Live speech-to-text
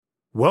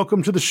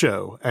Welcome to the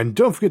show, and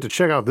don't forget to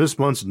check out this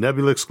month's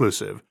Nebula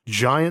exclusive,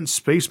 Giant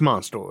Space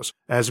Monsters,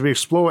 as we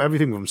explore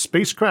everything from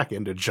space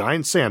kraken to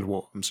giant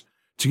sandworms.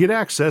 To get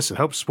access and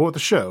help support the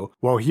show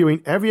while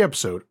hearing every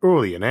episode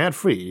early and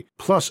ad-free,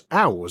 plus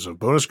hours of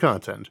bonus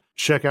content,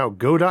 check out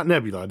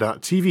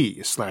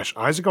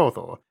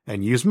go.nebula.tv/IsaacArthur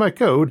and use my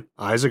code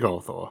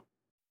IsaacArthur.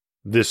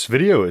 This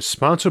video is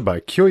sponsored by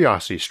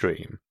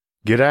CuriosityStream.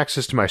 Get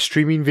access to my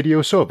streaming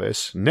video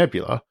service,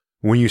 Nebula,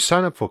 when you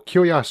sign up for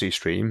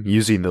CuriosityStream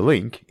using the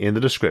link in the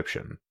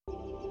description.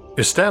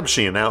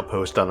 Establishing an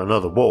outpost on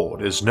another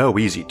world is no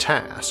easy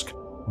task,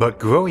 but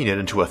growing it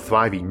into a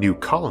thriving new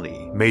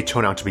colony may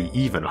turn out to be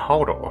even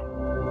harder.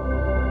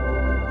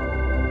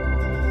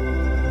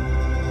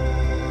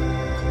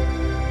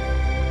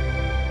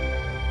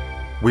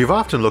 We've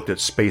often looked at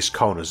space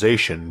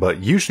colonization,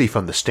 but usually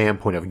from the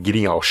standpoint of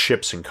getting our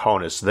ships and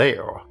colonists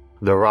there,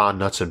 the raw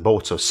nuts and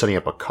bolts of setting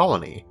up a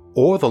colony,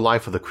 or the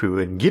life of the crew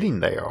in getting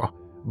there,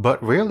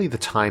 but rarely the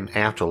time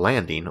after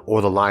landing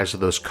or the lives of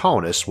those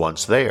colonists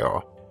once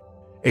there.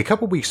 A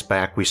couple weeks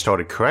back we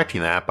started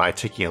correcting that by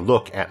taking a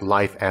look at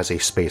life as a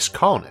space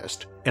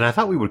colonist, and I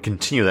thought we would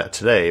continue that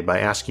today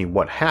by asking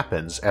what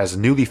happens as a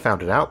newly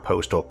founded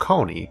outpost or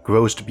colony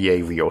grows to be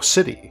a real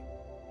city.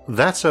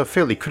 That's a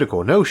fairly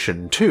critical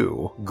notion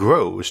too,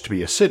 grows to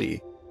be a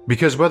city,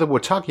 because whether we're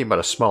talking about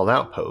a small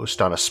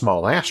outpost on a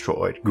small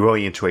asteroid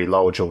growing into a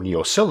large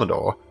O'Neill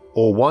cylinder,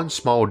 or one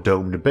small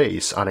domed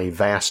base on a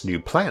vast new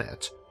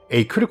planet,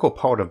 a critical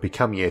part of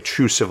becoming a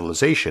true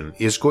civilization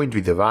is going to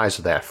be the rise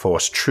of that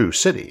first true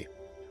city.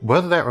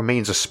 Whether that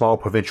remains a small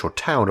provincial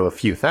town of a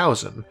few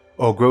thousand,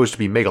 or grows to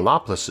be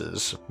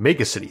megalopolises,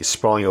 megacities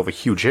sprawling over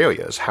huge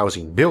areas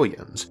housing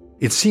billions,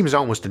 it seems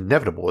almost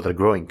inevitable that a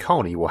growing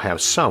colony will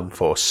have some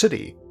first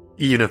city,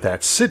 even if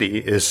that city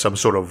is some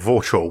sort of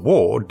virtual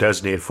world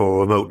designated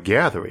for remote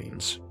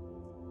gatherings.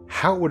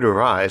 How it would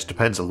arise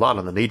depends a lot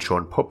on the nature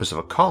and purpose of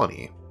a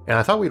colony, and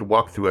I thought we'd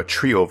walk through a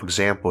trio of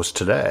examples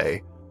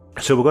today.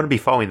 So we're going to be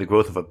following the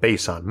growth of a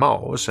base on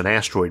Mars, an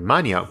asteroid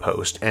mining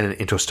outpost, and an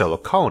interstellar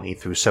colony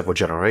through several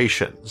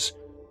generations.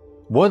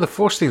 One of the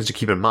first things to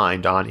keep in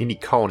mind on any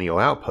colony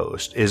or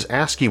outpost is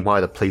asking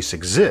why the place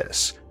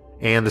exists,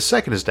 and the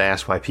second is to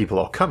ask why people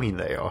are coming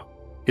there.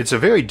 It's a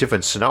very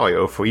different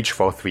scenario for each of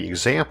our three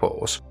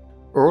examples.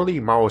 Early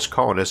Mars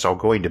colonists are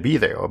going to be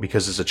there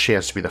because it's a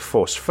chance to be the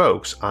first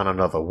folks on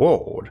another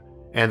world,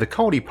 and the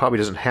colony probably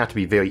doesn't have to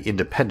be very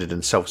independent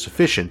and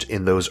self-sufficient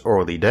in those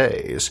early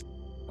days.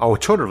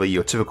 Alternatively,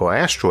 your typical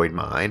asteroid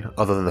mine,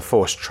 other than the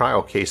first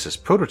trial cases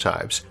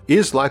prototypes,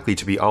 is likely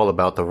to be all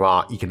about the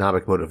raw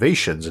economic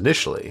motivations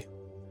initially.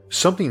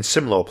 Something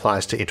similar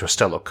applies to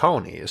interstellar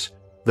colonies.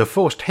 The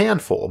first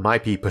handful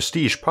might be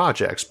prestige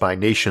projects by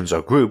nations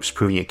or groups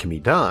proving it can be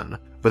done,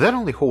 but that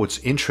only holds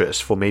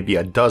interest for maybe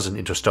a dozen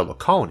interstellar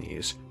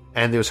colonies,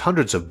 and there's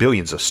hundreds of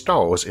billions of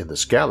stars in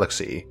this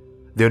galaxy.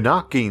 They're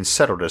not getting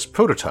settled as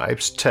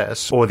prototypes,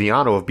 tests, or the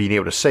honor of being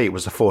able to say it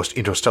was the first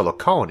interstellar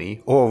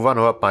colony or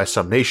runner-up by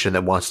some nation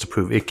that wants to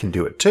prove it can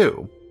do it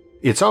too.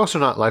 It's also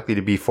not likely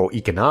to be for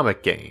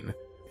economic gain.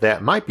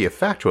 That might be a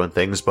factor in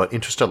things, but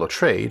interstellar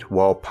trade,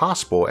 while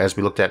possible as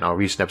we looked at in our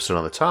recent episode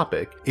on the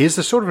topic, is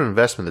the sort of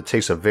investment that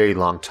takes a very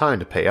long time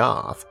to pay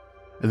off.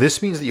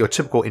 This means that your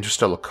typical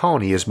interstellar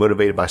colony is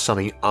motivated by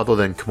something other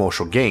than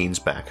commercial gains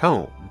back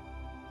home.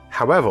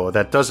 However,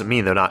 that doesn't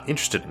mean they're not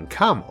interested in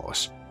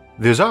commerce.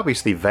 There's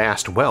obviously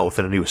vast wealth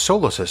in a new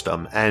solar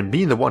system, and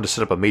being the one to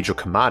set up a major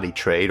commodity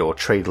trade or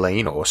trade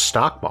lane or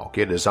stock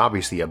market is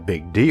obviously a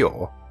big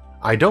deal.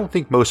 I don't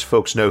think most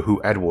folks know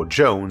who Edward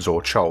Jones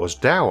or Charles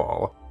Dow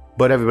are,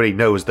 but everybody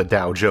knows the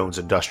Dow Jones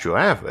Industrial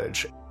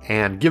Average,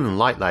 and given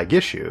light lag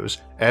issues,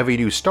 every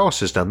new star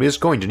system is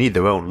going to need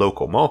their own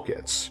local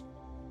markets.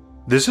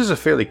 This is a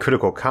fairly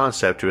critical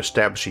concept to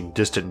establishing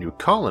distant new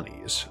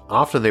colonies.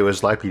 Often there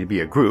is likely to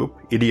be a group,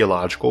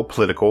 ideological,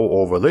 political,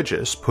 or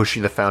religious,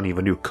 pushing the founding of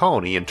a new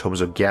colony in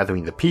terms of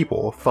gathering the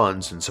people,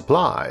 funds, and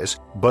supplies,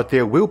 but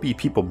there will be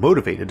people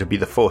motivated to be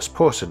the first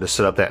person to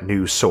set up that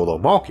new solar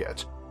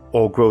market,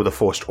 or grow the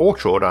first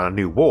orchard on a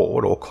new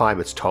world or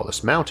climb its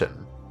tallest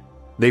mountain.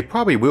 They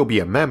probably will be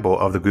a member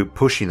of the group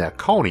pushing that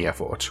colony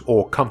effort,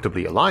 or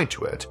comfortably aligned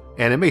to it,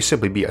 and it may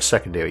simply be a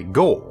secondary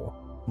goal.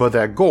 But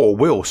that goal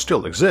will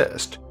still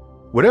exist.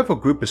 Whatever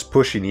group is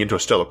pushing the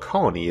interstellar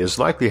colony is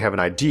likely to have an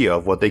idea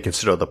of what they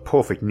consider the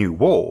perfect new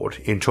world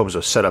in terms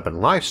of setup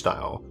and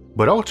lifestyle,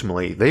 but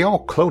ultimately they are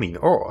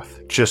cloning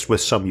Earth, just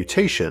with some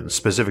mutations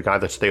specific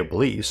either to their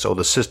beliefs or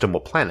the system or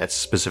planet's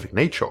specific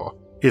nature.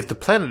 If the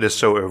planet is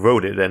so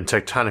eroded and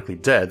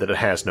tectonically dead that it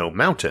has no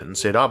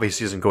mountains, it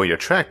obviously isn't going to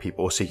attract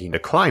people seeking to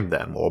climb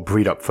them or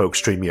breed up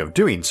folks dreaming of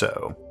doing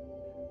so.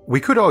 We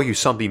could argue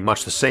something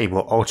much the same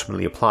will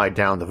ultimately apply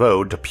down the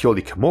road to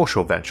purely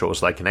commercial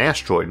ventures like an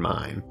asteroid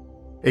mine.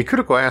 A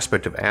critical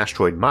aspect of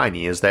asteroid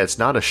mining is that it's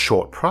not a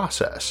short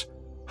process.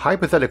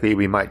 Hypothetically,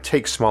 we might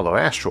take smaller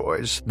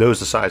asteroids, those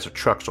the size of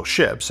trucks or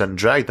ships, and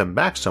drag them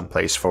back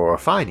someplace for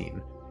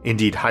refining.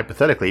 Indeed,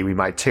 hypothetically, we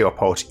might tear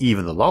apart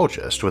even the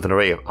largest with an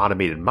array of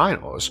automated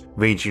miners,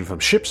 ranging from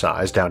ship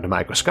size down to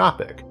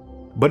microscopic.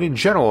 but in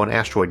general an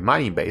asteroid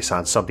mining base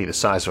on something the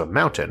size of a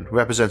mountain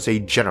represents a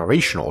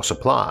generational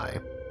supply.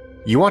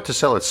 You want to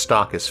sell its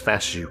stock as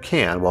fast as you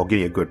can while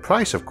getting a good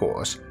price, of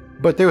course,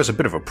 but there is a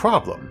bit of a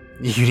problem.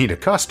 You need a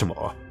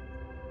customer.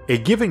 A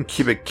given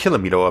cubic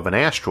kilometer of an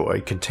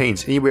asteroid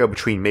contains anywhere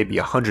between maybe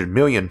 100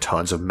 million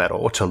tons of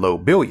metal to low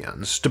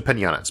billions,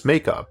 depending on its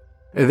makeup.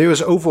 There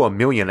is over 1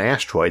 million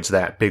asteroids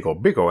that big or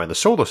bigger in the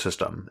solar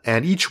system,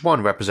 and each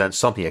one represents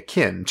something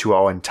akin to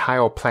our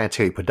entire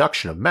planetary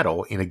production of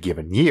metal in a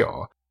given year,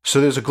 so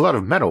there's a glut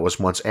of metals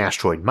once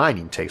asteroid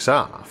mining takes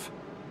off.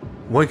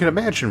 One can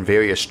imagine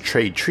various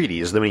trade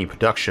treaties limiting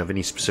production of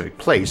any specific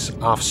place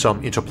off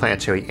some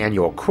interplanetary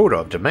annual quota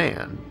of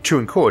demand to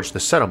encourage the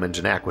settlement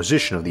and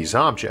acquisition of these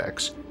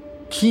objects.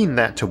 Keen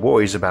that to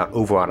worries about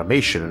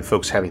over-automation and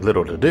folks having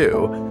little to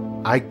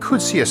do, I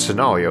could see a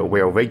scenario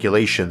where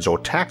regulations or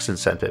tax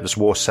incentives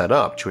were set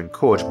up to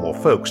encourage more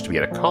folks to be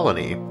at a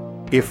colony.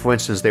 If, for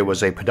instance, there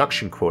was a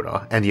production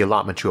quota and the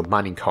allotment to a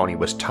mining colony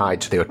was tied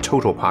to their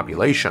total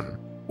population,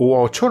 or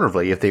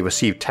alternatively if they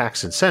received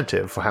tax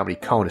incentive for how many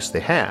colonists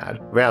they had,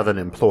 rather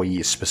than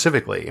employees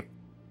specifically.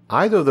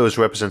 Either of those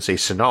represents a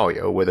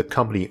scenario where the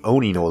company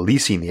owning or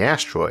leasing the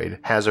asteroid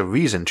has a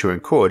reason to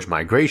encourage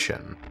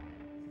migration.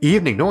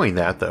 Even ignoring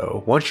that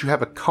though, once you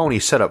have a colony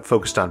set up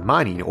focused on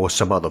mining or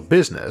some other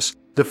business,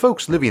 the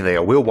folks living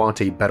there will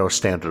want a better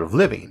standard of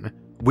living,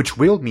 which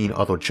will mean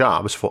other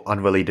jobs for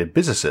unrelated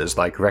businesses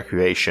like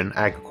recreation,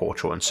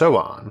 agriculture, and so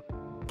on.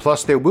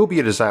 Plus, there will be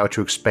a desire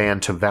to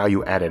expand to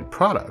value-added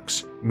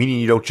products, meaning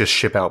you don't just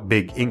ship out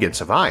big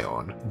ingots of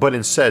iron, but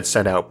instead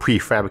send out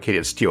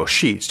prefabricated steel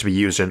sheets to be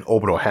used in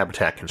orbital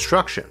habitat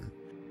construction.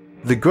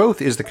 The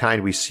growth is the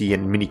kind we see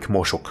in many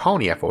commercial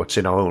colony efforts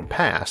in our own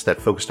past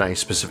that focused on a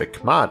specific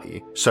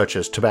commodity, such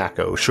as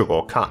tobacco,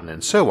 sugar, cotton,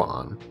 and so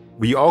on.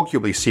 We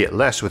arguably see it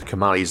less with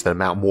commodities that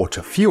amount more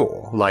to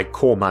fuel, like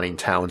coal mining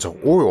towns or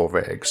oil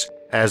rigs,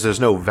 as there's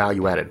no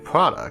value-added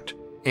product,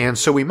 and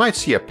so we might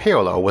see a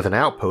parallel with an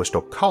outpost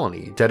or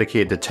colony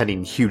dedicated to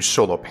tending huge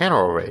solar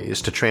panel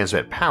arrays to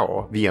transmit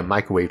power via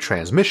microwave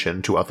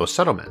transmission to other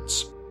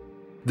settlements.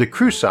 The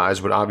crew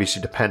size would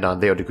obviously depend on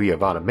their degree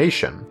of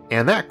automation,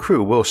 and that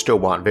crew will still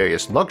want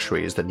various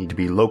luxuries that need to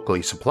be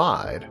locally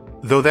supplied,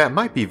 though that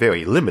might be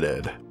very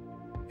limited.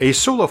 A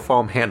solar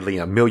farm handling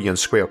 1 million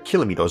square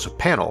kilometers of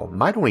panel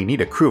might only need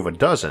a crew of a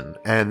dozen,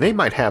 and they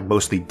might have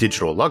mostly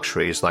digital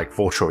luxuries like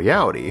virtual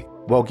reality,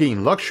 while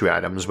getting luxury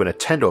items when a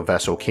tender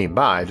vessel came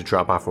by to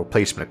drop off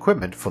replacement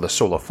equipment for the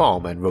solar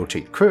farm and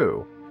rotate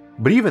crew.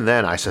 But even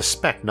then, I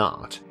suspect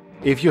not.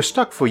 If you're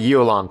stuck for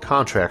year-long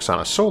contracts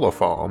on a solar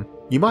farm,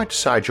 you might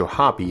decide your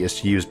hobby is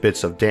to use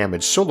bits of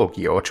damaged solar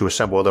gear to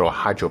assemble a little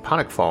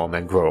hydroponic farm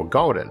and grow a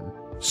garden.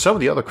 Some of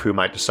the other crew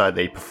might decide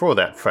they prefer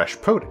that fresh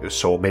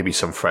produce or maybe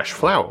some fresh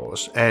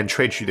flowers and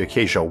trade you the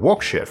occasional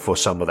work shift for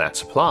some of that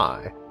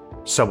supply.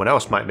 Someone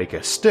else might make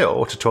a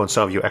still to turn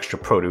some of your extra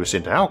produce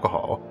into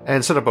alcohol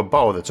and set up a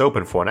bar that's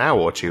open for an hour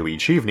or two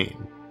each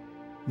evening.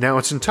 Now,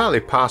 it's entirely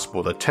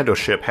possible the tender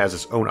ship has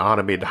its own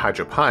automated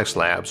hydroponics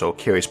labs or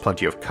carries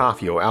plenty of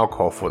coffee or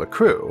alcohol for the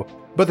crew,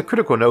 but the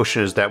critical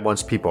notion is that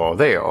once people are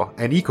there,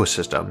 an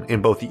ecosystem,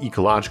 in both the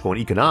ecological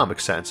and economic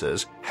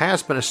senses,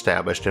 has been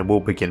established and will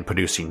begin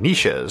producing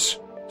niches.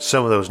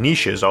 Some of those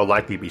niches are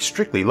likely to be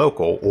strictly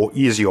local or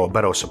easier or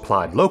better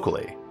supplied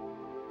locally.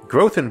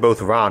 Growth in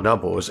both raw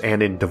numbers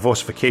and in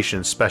diversification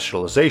and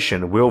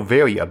specialization will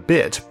vary a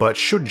bit, but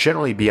should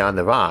generally be on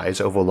the rise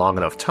over long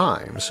enough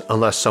times,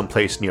 unless some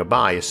place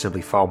nearby is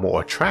simply far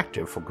more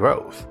attractive for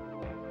growth.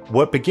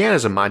 What began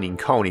as a mining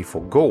colony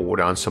for gold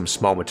on some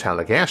small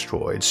metallic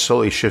asteroids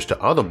slowly shifts to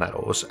other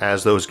metals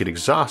as those get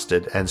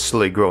exhausted and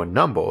slowly grow in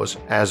numbers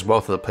as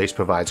wealth of the place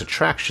provides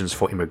attractions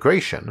for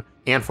immigration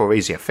and for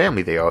raising a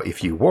family there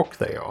if you work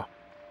there.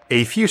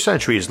 A few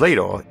centuries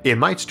later, it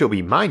might still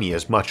be mining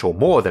as much or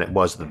more than it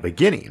was at the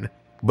beginning,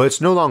 but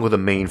it's no longer the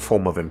main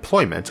form of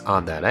employment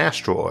on that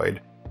asteroid.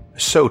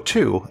 So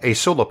too, a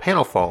solar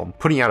panel farm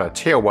putting out a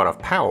terawatt of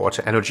power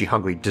to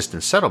energy-hungry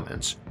distant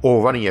settlements,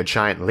 or running a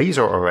giant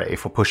laser array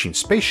for pushing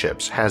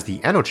spaceships has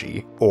the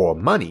energy, or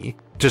money,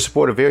 to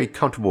support a very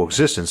comfortable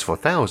existence for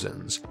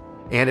thousands,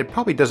 and it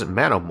probably doesn't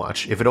matter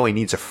much if it only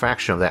needs a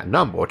fraction of that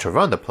number to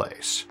run the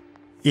place.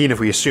 Even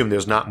if we assume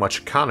there's not much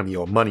economy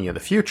or money in the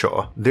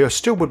future, there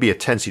still would be a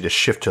tendency to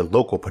shift to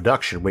local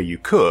production where you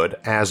could,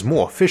 as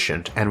more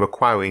efficient and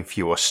requiring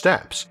fewer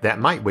steps that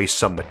might waste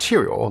some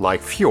material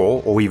like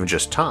fuel or even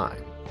just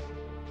time.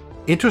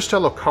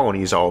 Interstellar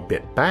colonies are a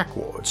bit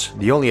backwards.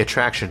 The only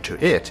attraction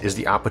to it is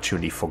the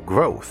opportunity for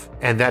growth,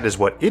 and that is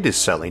what it is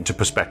selling to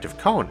prospective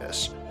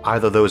colonists,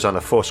 either those on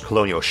the first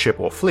colonial ship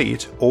or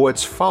fleet, or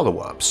its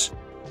follow-ups.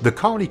 The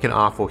colony can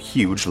offer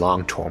huge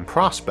long-term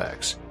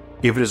prospects.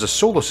 If it is a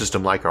solar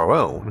system like our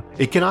own,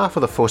 it can offer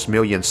the first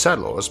million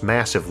settlers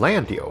massive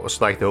land deals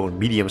like their own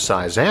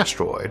medium-sized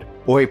asteroid,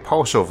 or a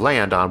parcel of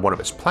land on one of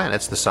its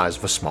planets the size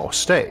of a small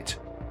state.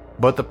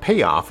 But the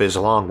payoff is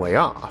a long way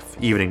off,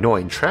 even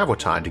ignoring travel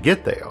time to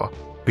get there,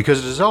 because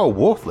it is all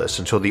worthless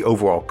until the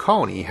overall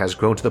colony has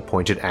grown to the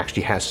point it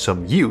actually has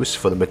some use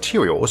for the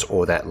materials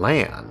or that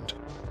land.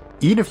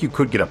 Even if you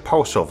could get a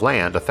parcel of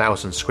land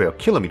 1,000 square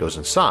kilometers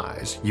in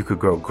size you could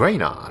grow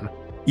grain on,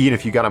 even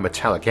if you got a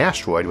metallic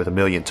asteroid with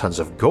 1,000,000 tons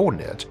of gold in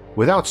it,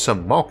 without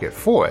some market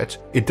for it,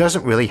 it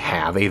doesn't really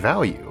have a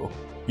value.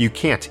 You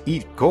can't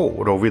eat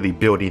gold or really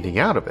build anything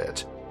out of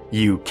it.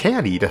 You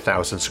can eat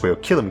 1,000 square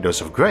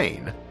kilometers of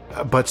grain,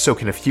 but so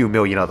can a few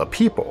million other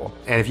people,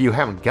 and if you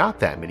haven't got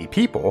that many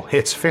people,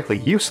 it's fairly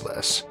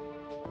useless.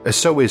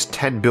 So is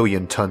 10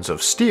 billion tons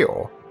of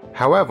steel.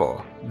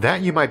 However,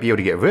 that you might be able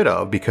to get rid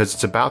of because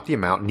it's about the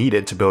amount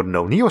needed to build an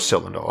O'Neill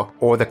cylinder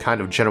or the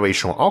kind of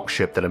generational arc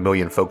ship that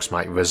 1,000,000 folks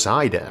might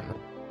reside in.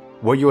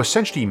 What you're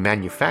essentially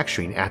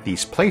manufacturing at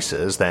these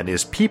places then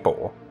is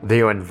people,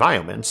 their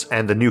environments,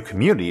 and the new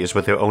communities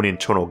with their own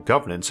internal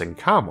governance and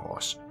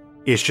commerce.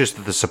 It's just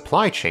that the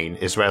supply chain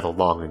is rather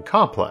long and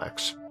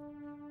complex.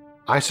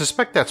 I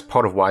suspect that's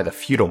part of why the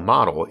feudal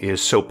model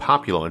is so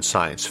popular in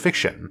science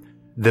fiction.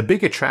 The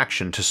big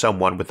attraction to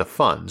someone with the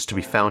funds to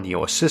be founding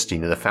or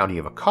assisting in the founding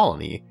of a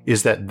colony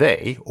is that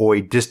they, or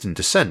a distant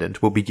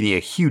descendant, will be getting a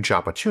huge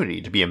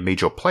opportunity to be a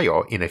major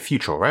player in a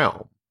future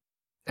realm.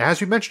 As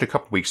we mentioned a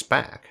couple weeks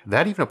back,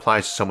 that even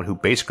applies to someone who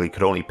basically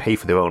could only pay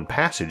for their own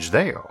passage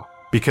there,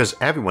 because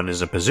everyone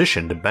is in a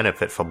position to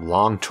benefit from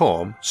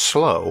long-term,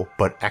 slow,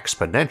 but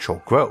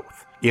exponential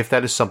growth, if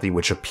that is something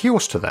which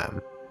appeals to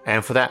them,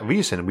 and for that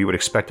reason we would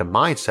expect a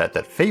mindset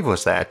that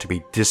favors that to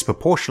be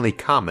disproportionately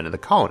common in the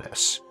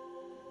colonists.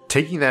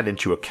 Taking that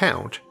into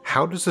account,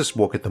 how does this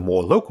work at the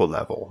more local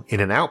level, in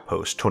an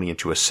outpost turning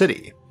into a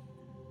city?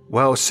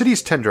 Well,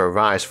 cities tend to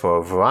arise for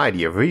a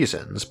variety of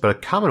reasons, but a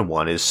common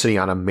one is sitting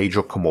on a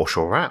major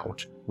commercial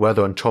route,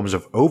 whether in terms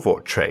of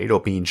overt trade or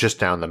being just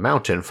down the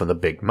mountain from the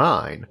big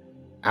mine.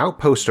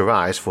 Outposts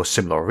arise for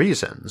similar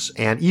reasons,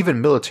 and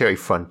even military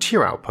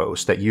frontier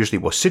outposts that usually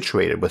were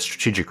situated with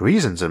strategic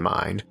reasons in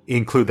mind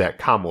include that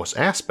commerce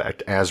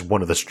aspect as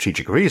one of the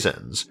strategic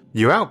reasons.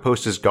 Your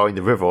outpost is guarding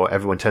the river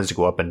everyone tends to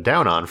go up and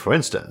down on, for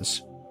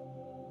instance.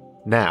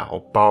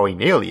 Now,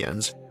 barring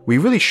aliens, we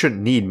really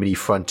shouldn't need many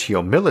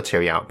frontier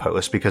military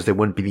outposts because there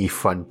wouldn't be any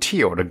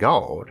frontier to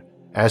guard,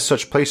 as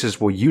such places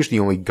were usually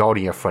only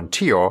guarding a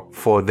frontier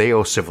for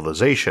their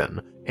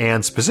civilization,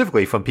 and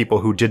specifically from people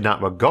who did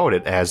not regard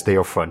it as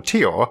their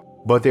frontier,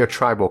 but their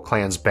tribal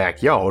clan's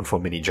backyard for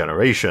many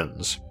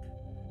generations.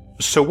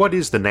 So what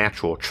is the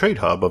natural trade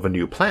hub of a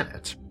new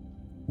planet?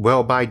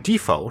 Well, by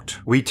default,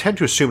 we tend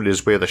to assume it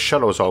is where the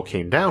shuttles all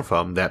came down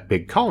from, that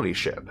big colony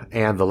ship,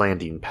 and the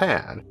landing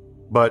pad.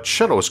 But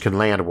shuttles can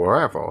land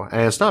wherever,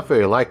 and it's not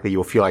very likely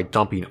you'll feel like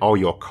dumping all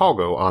your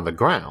cargo on the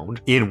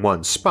ground, in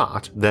one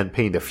spot, then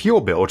paying the fuel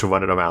bill to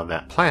run it around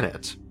that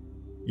planet.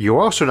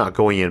 You're also not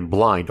going in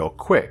blind or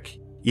quick.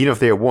 Even if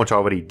there weren't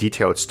already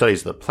detailed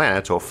studies of the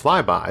planet or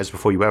flybys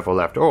before you ever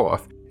left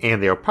Earth,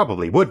 and there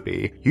probably would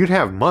be, you'd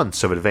have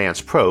months of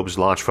advanced probes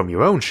launched from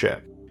your own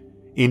ship.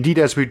 Indeed,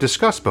 as we've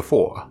discussed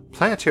before,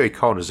 planetary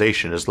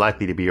colonization is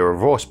likely to be a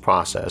reverse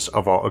process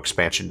of our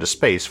expansion to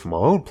space from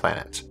our own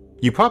planet.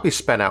 You probably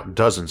spent out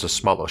dozens of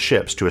smaller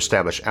ships to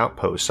establish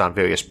outposts on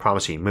various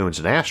promising moons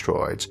and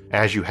asteroids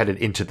as you headed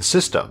into the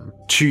system,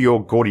 to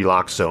your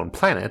Goldilocks zone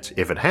planet,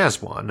 if it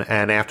has one,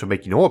 and after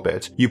making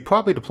orbit, you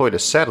probably deployed a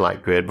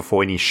satellite grid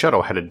before any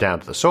shuttle headed down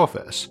to the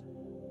surface.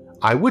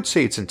 I would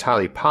say it's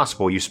entirely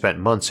possible you spent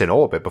months in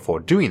orbit before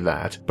doing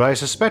that, but I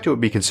suspect it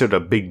would be considered a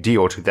big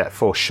deal to that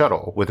first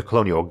shuttle with the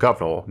colonial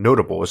governor,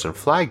 notables, and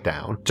flag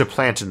down to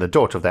plant in the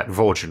dirt of that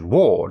virgin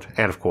world,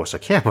 and of course a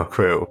camera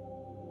crew.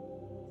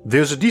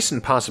 There's a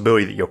decent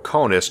possibility that your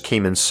colonists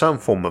came in some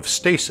form of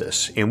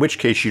stasis, in which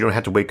case you don't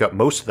have to wake up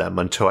most of them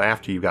until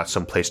after you got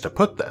some place to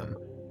put them.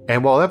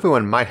 And while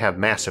everyone might have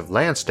massive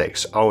land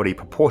stakes already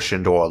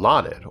proportioned or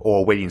allotted,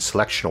 or awaiting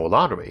selection or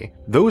lottery,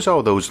 those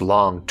are those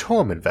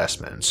long-term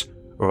investments.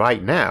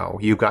 Right now,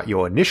 you've got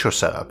your initial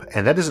setup,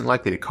 and that isn't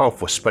likely to call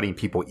for spreading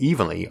people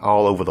evenly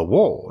all over the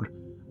world,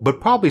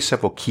 but probably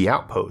several key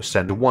outposts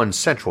and one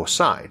central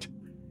site.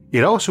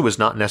 It also is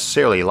not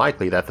necessarily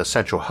likely that the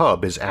central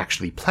hub is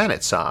actually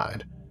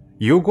planet-side.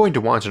 You're going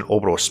to want an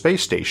orbital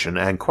space station,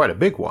 and quite a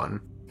big one,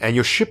 and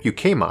your ship you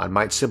came on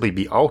might simply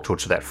be altered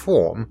to that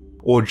form,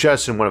 or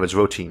jettison one of its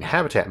rotating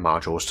habitat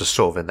modules to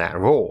serve in that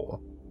role.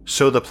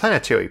 So the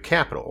planetary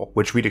capital,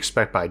 which we'd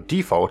expect by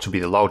default to be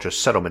the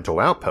largest settlement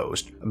or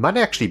outpost, might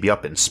actually be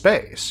up in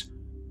space.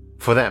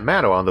 For that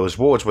matter, on those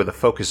worlds where the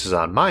focus is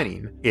on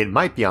mining, it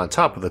might be on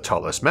top of the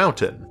tallest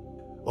mountain.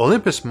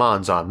 Olympus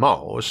Mons on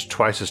Mars,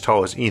 twice as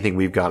tall as anything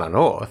we've got on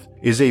Earth,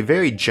 is a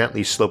very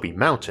gently sloping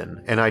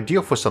mountain and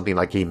ideal for something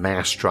like a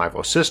mass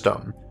driver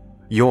system.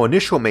 Your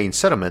initial main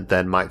settlement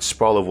then might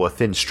sprawl over a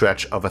thin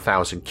stretch of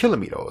 1,000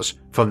 kilometers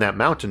from that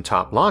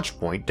mountaintop launch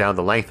point down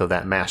the length of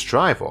that mass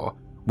driver,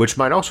 which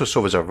might also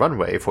serve as a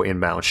runway for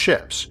inbound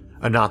ships,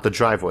 and not the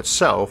driver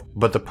itself,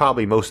 but the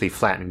probably mostly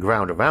flattened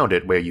ground around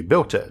it where you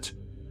built it.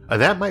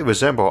 That might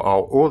resemble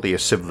our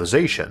earliest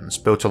civilizations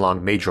built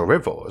along major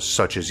rivers,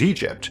 such as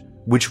Egypt,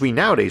 which we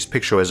nowadays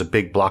picture as a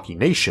big blocky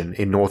nation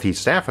in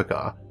northeast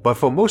Africa, but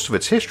for most of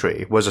its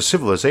history was a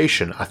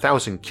civilization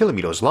 1,000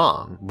 kilometers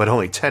long, but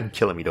only 10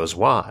 kilometers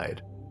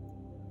wide.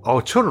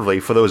 Alternatively,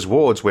 for those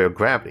worlds where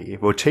gravity,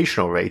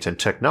 rotational rate, and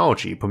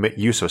technology permit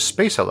use of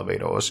space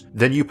elevators,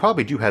 then you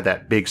probably do have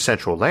that big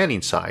central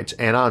landing site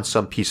and on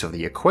some piece of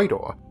the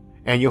equator,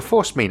 and your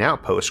first main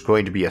outpost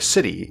growing to be a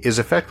city is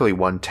effectively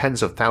one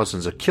tens of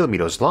thousands of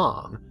kilometers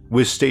long,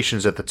 with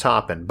stations at the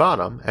top and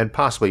bottom and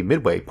possibly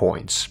midway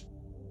points.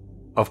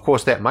 Of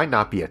course, that might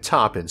not be a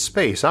top in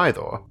space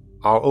either.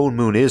 Our own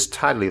moon is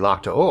tidally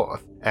locked to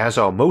Earth, as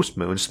are most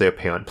moons to their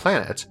parent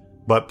planet,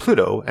 but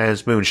Pluto and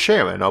its moon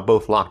Charon are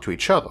both locked to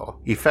each other,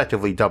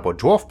 effectively double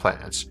dwarf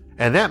planets,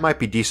 and that might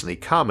be decently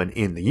common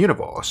in the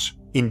universe.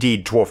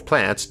 Indeed, dwarf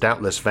planets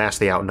doubtless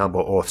vastly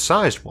outnumber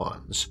Earth-sized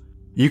ones.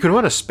 You can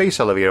run a space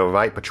elevator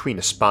right between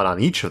a spot on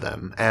each of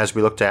them, as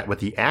we looked at with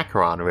the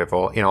Acheron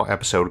River in our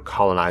episode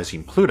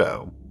Colonizing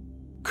Pluto.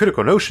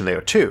 Critical notion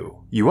there too,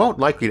 you aren't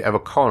likely to ever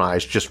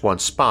colonize just one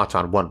spot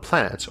on one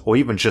planet, or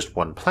even just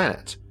one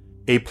planet.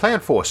 A plan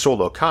for a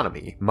solar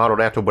economy,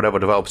 modeled after whatever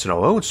develops in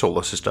our own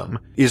solar system,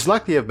 is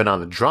likely to have been on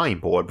the drawing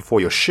board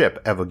before your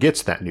ship ever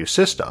gets to that new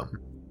system.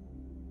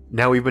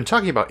 Now, we've been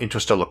talking about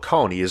interstellar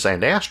colonies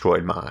and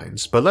asteroid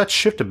mines, but let's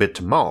shift a bit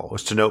to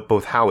Mars to note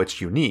both how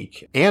it's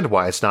unique and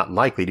why it's not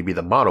likely to be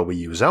the model we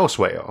use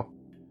elsewhere.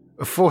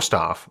 First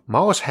off,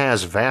 Mars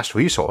has vast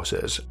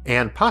resources,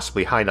 and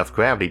possibly high enough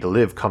gravity to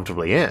live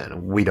comfortably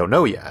in, we don't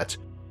know yet,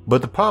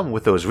 but the problem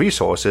with those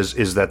resources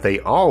is that they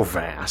are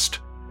vast,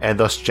 and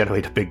thus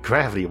generate a big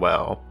gravity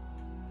well.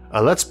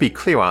 Let's be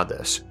clear on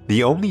this,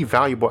 the only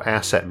valuable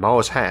asset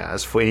Mars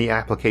has for any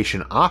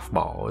application off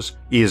Mars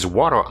is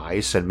water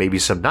ice and maybe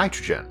some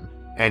nitrogen,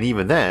 and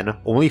even then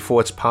only for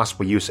its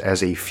possible use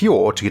as a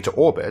fuel to get to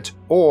orbit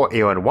or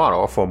air and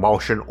water for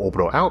Martian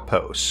orbital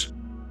outposts.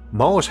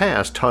 Mars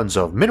has tons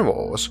of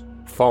minerals,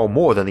 far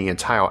more than the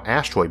entire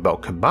asteroid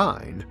belt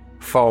combined,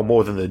 far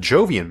more than the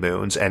Jovian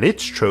moons and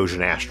its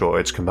Trojan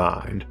asteroids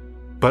combined.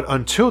 But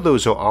until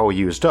those are all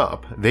used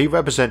up, they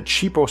represent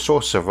cheaper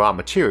sources of raw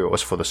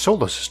materials for the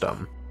solar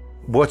system.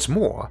 What's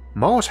more,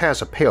 Mars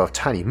has a pair of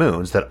tiny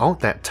moons that aren't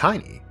that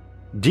tiny.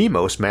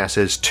 Deimos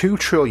masses 2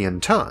 trillion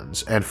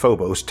tons and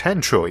Phobos 10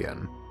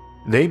 trillion.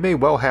 They may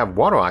well have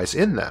water ice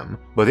in them,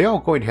 but they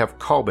are going to have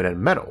carbon and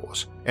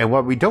metals, and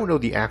while we don't know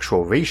the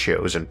actual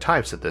ratios and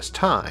types at this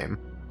time,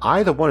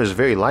 either one is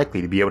very likely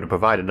to be able to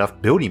provide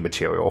enough building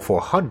material for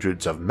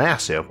hundreds of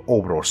massive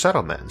orbital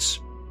settlements.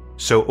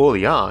 So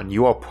early on,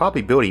 you are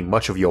probably building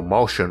much of your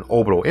Martian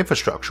orbital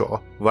infrastructure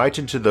right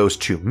into those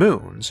 2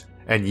 moons,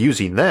 and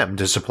using them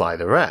to supply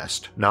the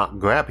rest, not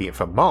grabbing it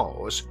from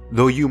Mars,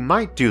 though you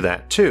might do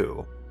that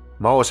too.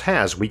 Mars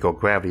has weaker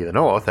gravity than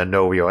Earth and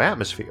no real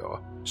atmosphere,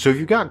 so if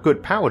you got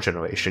good power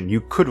generation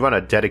you could run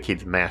a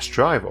dedicated mass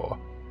driver,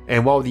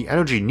 and while the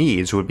energy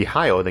needs would be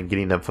higher than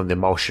getting them from the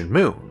Martian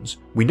moons,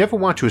 we never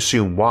want to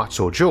assume watts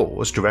or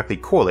joules directly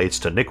correlates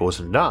to nickels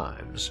and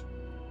dimes.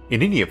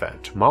 In any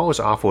event,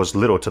 Mars offers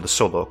little to the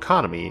solar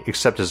economy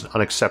except as an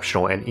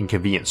unexceptional and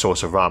inconvenient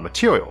source of raw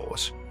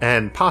materials,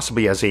 and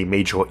possibly as a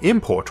major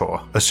importer,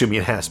 assuming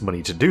it has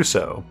money to do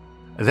so.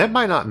 That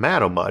might not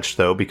matter much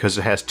though because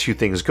it has 2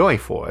 things going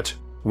for it.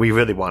 We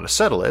really want to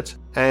settle it,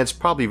 and it's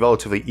probably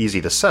relatively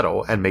easy to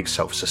settle and make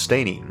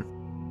self-sustaining.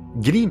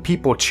 Getting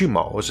people to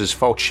Mars is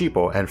far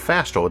cheaper and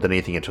faster than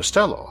anything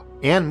interstellar,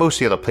 and most of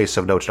the other places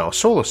of note in our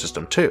solar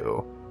system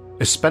too.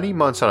 Spending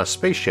months on a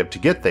spaceship to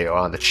get there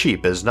on the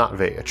cheap is not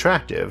very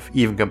attractive,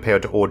 even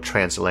compared to old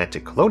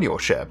transatlantic colonial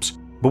ships,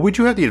 but we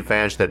do have the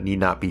advantage that it need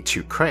not be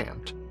too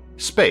cramped.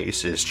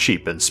 Space is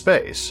cheap in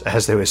space,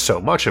 as there is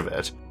so much of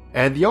it,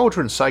 and the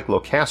Aldrin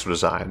Cyclo castle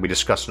design we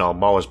discussed in our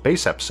Mars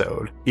base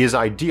episode is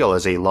ideal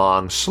as a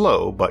long,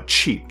 slow, but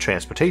cheap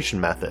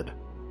transportation method.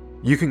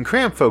 You can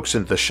cram folks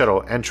into the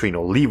shuttle entering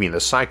or leaving the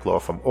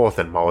Cyclo from Earth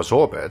and Mars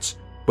orbits,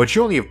 but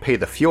you only have paid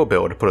the fuel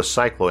bill to put a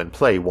Cyclo in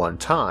play one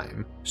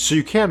time, so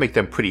you can make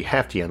them pretty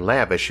hefty and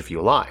lavish if you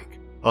like,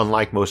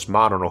 unlike most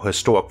modern or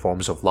historic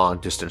forms of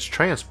long-distance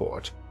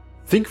transport.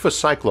 Think of a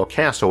Cyclo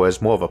castle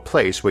as more of a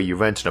place where you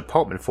rent an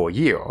apartment for a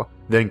year,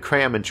 then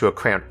cram into a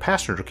cramped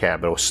passenger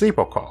cabin or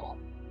sleeper car.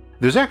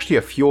 There's actually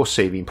a fuel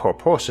saving per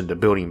person to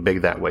building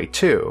big that way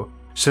too,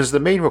 since the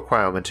main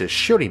requirement is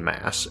shielding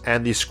mass,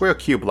 and the square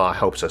cube law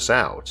helps us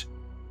out.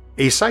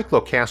 A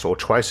Cyclo castle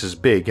twice as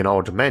big in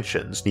all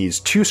dimensions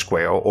needs 2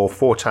 square or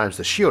 4 times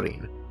the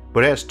shielding,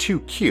 but has 2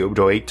 cubed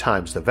or 8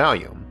 times the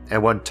volume,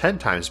 and one 10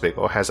 times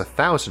bigger has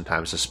 1,000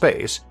 times the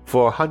space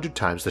for 100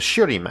 times the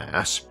shielding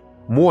mass.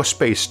 More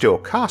space still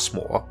costs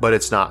more, but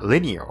it's not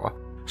linear,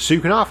 so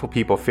you can offer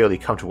people fairly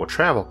comfortable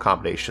travel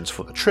accommodations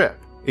for the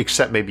trip,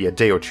 except maybe a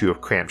day or 2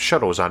 of cramped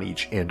shuttles on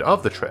each end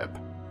of the trip.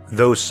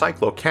 Those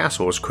Cyclo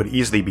castles could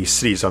easily be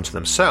cities unto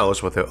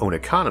themselves with their own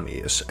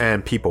economies,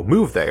 and people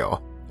move there,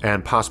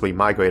 and possibly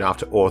migrate off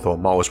to Earth or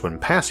Mars when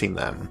passing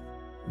them.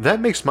 That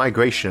makes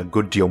migration a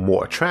good deal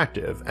more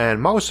attractive, and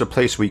Mars is a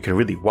place where you can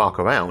really walk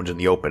around in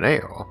the open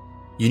air.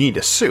 You need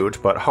a suit,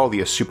 but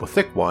hardly a super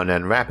thick one,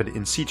 and rapid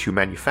in situ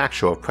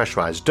manufacture of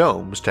pressurized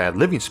domes to add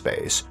living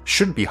space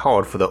shouldn't be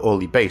hard for the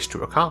early base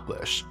to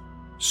accomplish.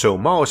 so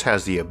Mars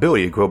has the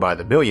ability to grow by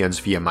the millions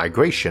via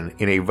migration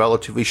in a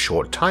relatively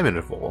short time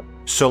interval,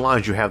 so long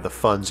as you have the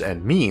funds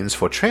and means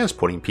for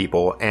transporting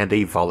people and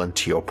a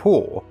volunteer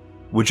pool,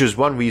 which is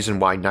one reason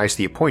why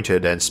nicely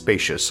appointed and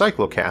spacious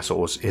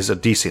cyclo-castles is a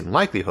decent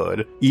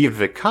likelihood even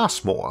if it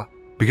costs more,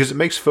 because it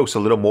makes folks a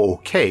little more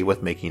okay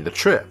with making the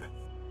trip.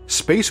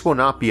 Space will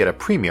not be at a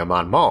premium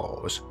on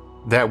Mars.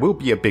 That will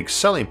be a big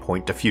selling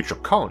point to future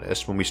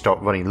colonists when we start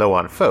running low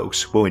on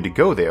folks willing to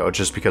go there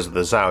just because of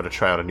the desire to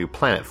try out a new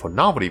planet for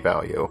novelty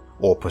value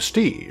or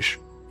prestige.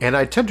 And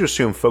I tend to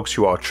assume folks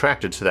who are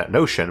attracted to that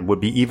notion would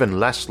be even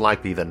less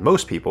likely than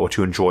most people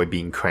to enjoy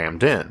being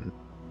crammed in.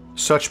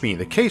 Such being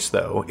the case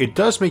though, it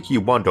does make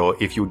you wonder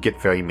if you would get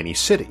very many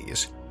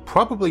cities,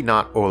 probably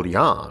not early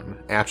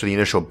on, after the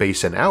initial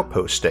base and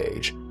outpost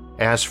stage,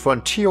 as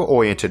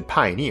frontier-oriented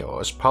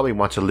pioneers probably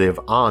want to live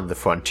on the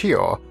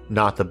frontier,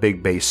 not the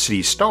big base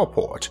city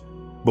starport,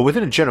 but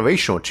within a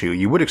generation or two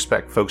you would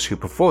expect folks who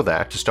prefer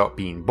that to start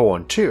being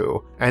born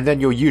too, and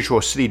then your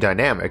usual city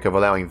dynamic of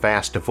allowing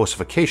vast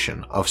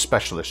diversification of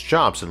specialist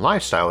jobs and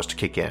lifestyles to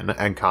kick in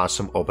and cause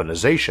some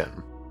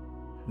urbanization.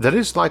 That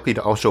is likely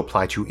to also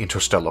apply to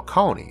interstellar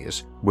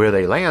colonies, where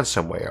they land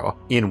somewhere,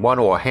 in one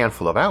or a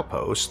handful of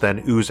outposts,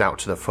 then ooze out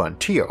to the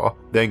frontier,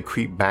 then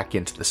creep back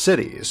into the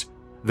cities,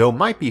 though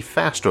might be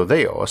faster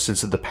there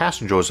since the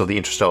passengers of the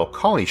interstellar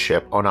colony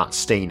ship are not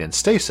staying in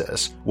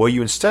stasis. What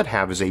you instead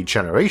have is a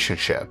generation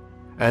ship,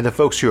 and the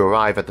folks who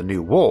arrive at the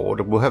new world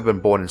will have been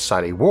born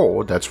inside a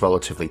world that's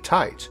relatively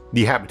tight,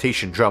 the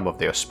habitation drum of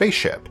their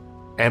spaceship,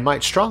 and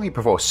might strongly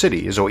prefer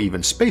cities or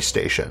even space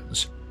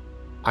stations.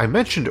 I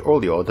mentioned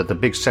earlier that the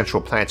big central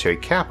planetary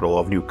capital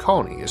of new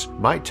colonies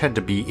might tend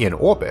to be in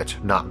orbit,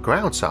 not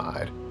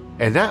groundside,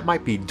 and that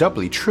might be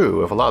doubly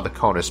true if a lot of the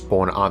colonists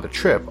born on the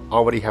trip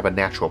already have a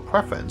natural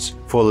preference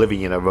for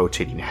living in a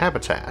rotating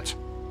habitat.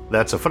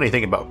 That's a funny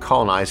thing about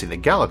colonizing the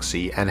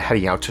galaxy and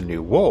heading out to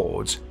new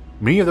worlds.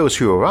 Many of those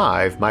who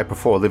arrive might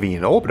prefer living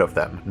in orbit of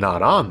them,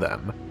 not on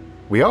them.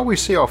 We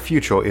always say our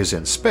future is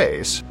in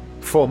space.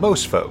 For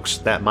most folks,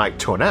 that might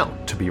turn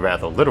out to be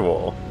rather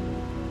literal.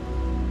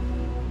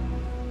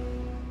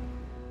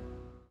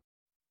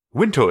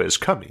 Winter is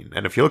coming,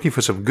 and if you're looking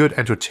for some good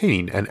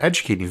entertaining and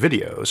educating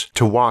videos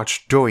to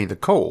watch during the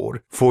cold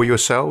for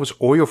yourselves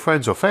or your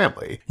friends or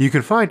family, you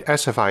can find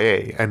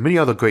SFIA and many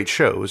other great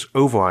shows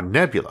over on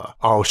Nebula,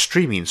 our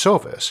streaming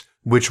service,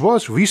 which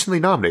was recently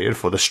nominated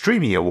for the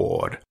Streamy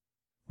Award.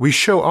 We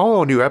show all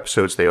our new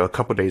episodes there a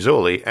couple days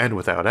early and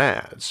without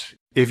ads.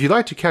 If you'd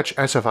like to catch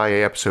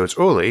SFIA episodes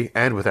early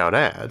and without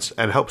ads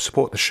and help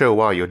support the show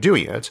while you're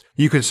doing it,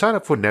 you can sign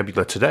up for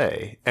Nebula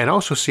today and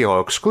also see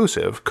our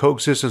exclusive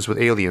Coexistence with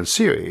Aliens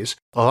series,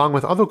 along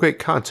with other great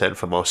content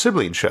from our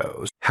sibling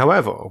shows.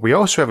 However, we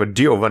also have a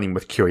deal running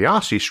with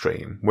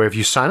CuriosityStream, where if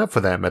you sign up for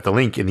them at the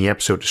link in the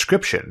episode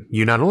description,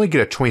 you not only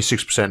get a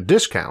 26%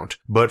 discount,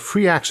 but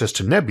free access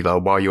to Nebula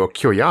while you're a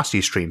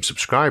CuriosityStream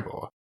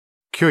subscriber.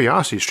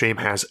 CuriosityStream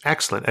has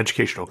excellent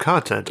educational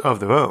content of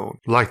their own,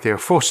 like their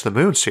First to the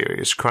Moon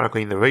series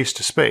chronicling the race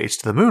to space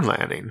to the moon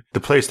landing, the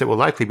place that will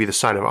likely be the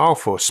site of our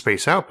first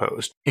space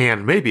outpost,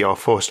 and maybe our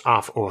first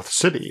off-Earth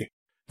city.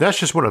 That's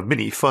just one of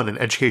many fun and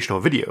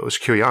educational videos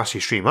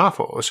CuriosityStream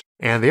offers,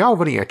 and they are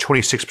running a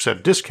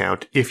 26%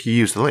 discount if you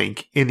use the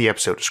link in the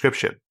episode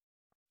description.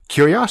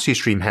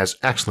 CuriosityStream has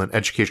excellent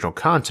educational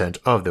content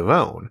of their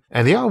own,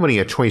 and they are running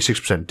a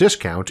 26%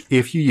 discount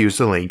if you use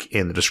the link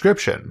in the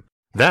description.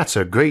 That's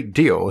a great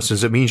deal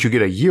since it means you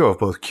get a year of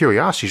both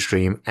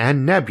CuriosityStream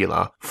and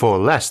Nebula for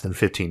less than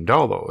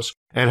 $15,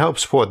 and help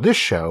support this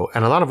show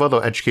and a lot of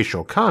other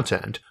educational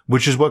content,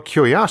 which is what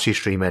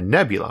CuriosityStream and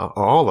Nebula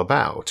are all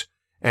about.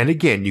 And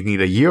again, you can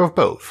get a year of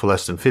both for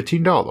less than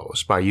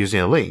 $15 by using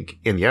a link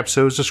in the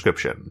episode's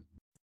description.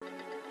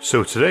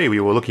 So today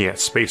we were looking at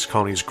space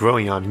colonies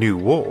growing on new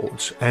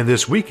worlds, and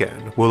this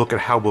weekend we'll look at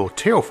how we'll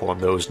terraform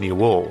those new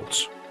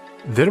worlds.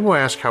 Then we'll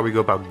ask how we go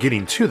about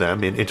getting to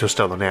them in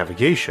interstellar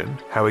navigation,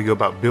 how we go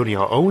about building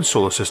our own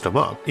solar system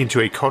up into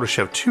a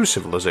Kardashev 2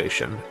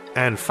 civilization,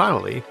 and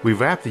finally, we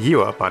wrap the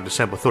year up on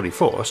December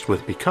 31st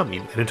with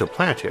becoming an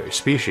interplanetary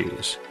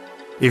species.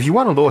 If you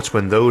want alerts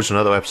when those and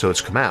other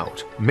episodes come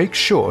out, make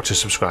sure to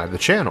subscribe to the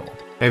channel.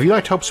 And if you'd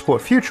like to help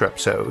support future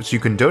episodes, you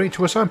can donate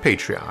to us on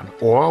Patreon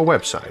or our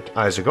website,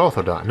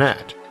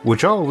 isaacarthur.net,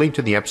 which I'll link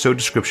in the episode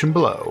description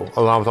below,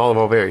 along with all of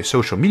our various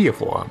social media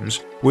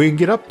forums, where you can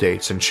get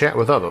updates and chat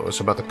with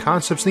others about the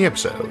concepts in the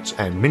episodes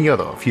and many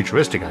other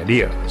futuristic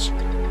ideas.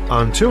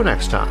 Until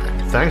next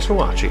time, thanks for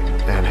watching,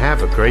 and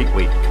have a great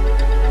week.